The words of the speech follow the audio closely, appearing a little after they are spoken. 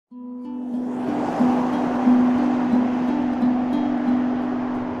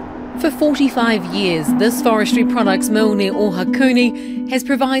For 45 years, this forestry products mill near Ohakune has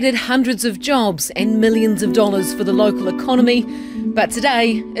provided hundreds of jobs and millions of dollars for the local economy, but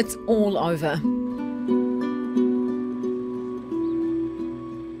today it's all over.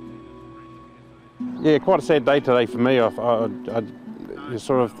 Yeah, quite a sad day today for me.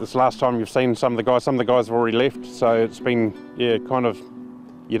 Sort of this last time you've seen some of the guys have already left, so it's been, yeah, kind of,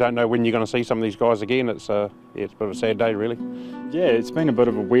 you don't know when you're going to see some of these guys again. It's a bit of a sad day, really. Yeah, it's been a bit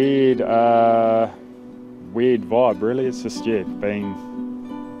of a weird vibe, really. It's just, been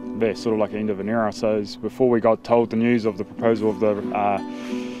sort of like the end of an era. So before we got told the news of the proposal of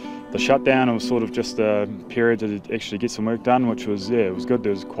the shutdown, it was sort of just a period to actually get some work done, which was, it was good.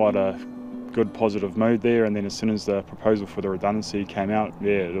 There was quite a good positive mood there, and then as soon as the proposal for the redundancy came out,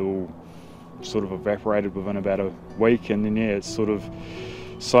 it all sort of evaporated within about a week, and then it's sort of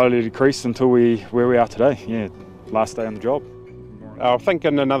slowly decreased until where we are today. Last day on the job. I think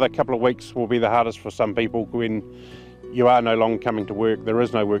in another couple of weeks will be the hardest for some people when you are no longer coming to work. There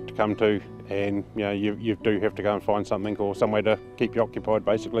is no work to come to, and you do have to go and find something or some way to keep you occupied,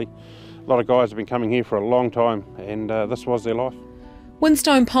 basically. A lot of guys have been coming here for a long time, and this was their life.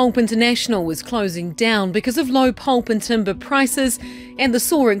 Winstone Pulp International was closing down because of low pulp and timber prices and the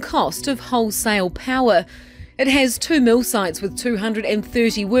soaring cost of wholesale power. It has 2 mill sites with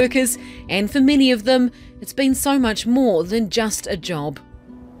 230 workers, and for many of them, it's been so much more than just a job.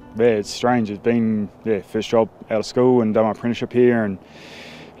 Yeah, it's strange. It's been, first job out of school and done my apprenticeship here and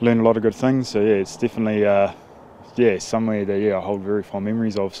learned a lot of good things. So it's definitely, somewhere that I hold very fond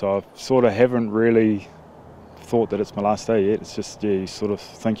memories of. So I sort of haven't really thought that it's my last day yet. It's just, you sort of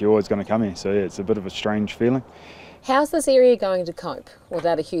think you're always going to come here. So it's a bit of a strange feeling. How's this area going to cope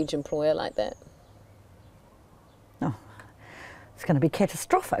without a huge employer like that? Oh, it's going to be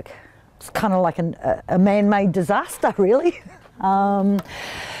catastrophic. It's kind of like a man-made disaster, really.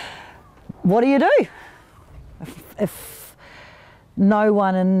 What do you do if no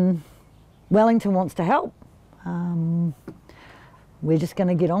one in Wellington wants to help? We're just going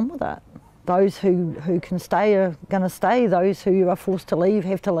to get on with it. Those who can stay are going to stay. Those who are forced to leave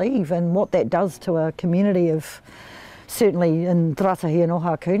have to leave. And what that does to a community of, certainly in Raetihi and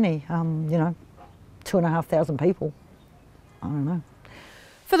Ohakune, 2,500 people, I don't know.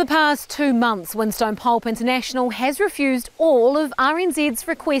 For the past 2 months, Winstone Pulp International has refused all of RNZ's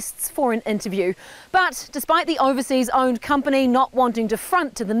requests for an interview. But despite the overseas-owned company not wanting to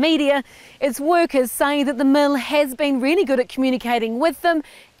front to the media, its workers say that the mill has been really good at communicating with them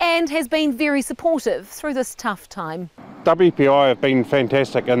and has been very supportive through this tough time. WPI have been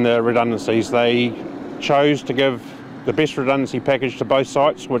fantastic in the redundancies. They chose to give the best redundancy package to both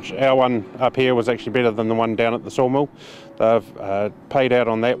sites, which our one up here was actually better than the one down at the sawmill. They've paid out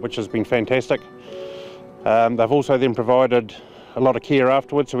on that, which has been fantastic. They've also then provided a lot of care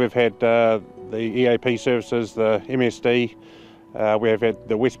afterwards. So we've had the EAP services, the MSD, we have had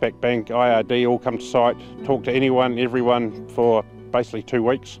the Westpac Bank, IRD all come to site, talk to anyone, everyone for basically 2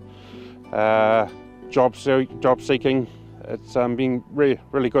 weeks. Job seeking, it's been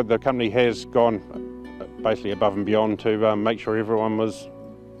really good. The company has gone basically above and beyond to make sure everyone was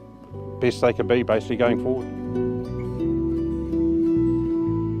best they could be basically going forward.